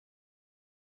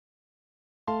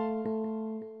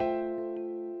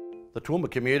The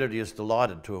Toowoomba community is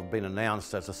delighted to have been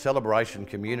announced as a celebration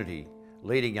community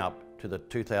leading up to the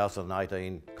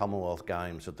 2018 Commonwealth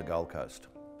Games at the Gold Coast.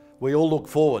 We all look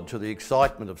forward to the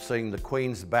excitement of seeing the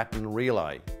Queen's Baton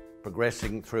relay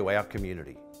progressing through our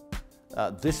community.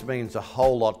 This means a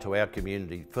whole lot to our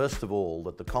community. First of all,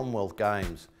 that the Commonwealth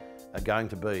Games are going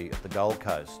to be at the Gold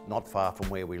Coast, not far from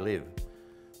where we live.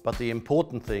 But the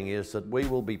important thing is that we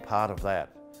will be part of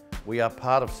that. We are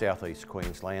part of South East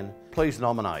Queensland. Please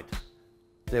nominate.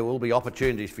 There will be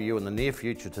opportunities for you in the near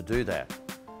future to do that.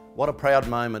 What a proud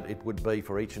moment it would be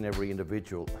for each and every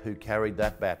individual who carried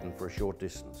that baton for a short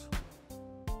distance.